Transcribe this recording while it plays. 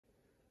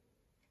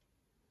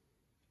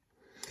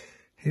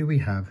Here we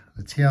have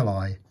the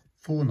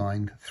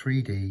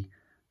TLI493D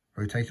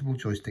rotatable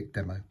joystick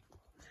demo.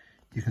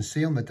 You can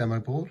see on the demo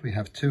board we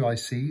have two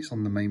ICs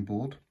on the main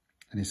board,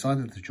 and inside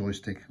of the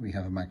joystick we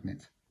have a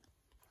magnet.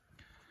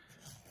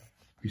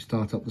 We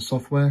start up the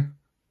software,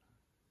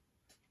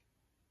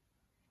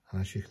 and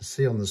as you can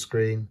see on the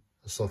screen,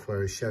 the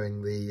software is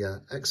showing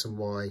the X and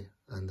Y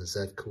and the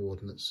Z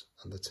coordinates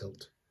and the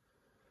tilt.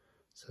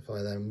 So if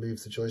I then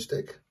move the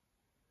joystick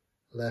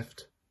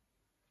left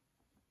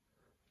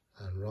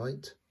and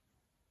right,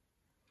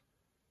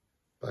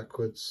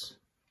 backwards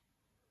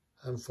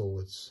and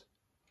forwards,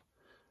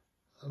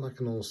 and I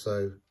can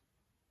also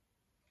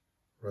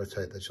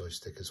rotate the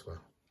joystick as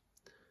well.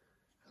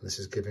 And this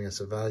is giving us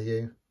a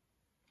value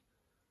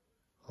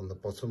on the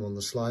bottom on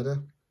the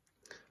slider,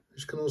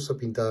 which can also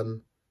be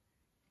done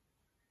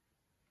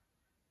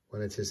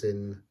when it is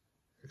in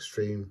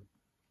extreme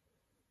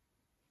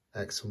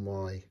X and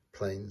Y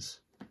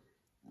planes.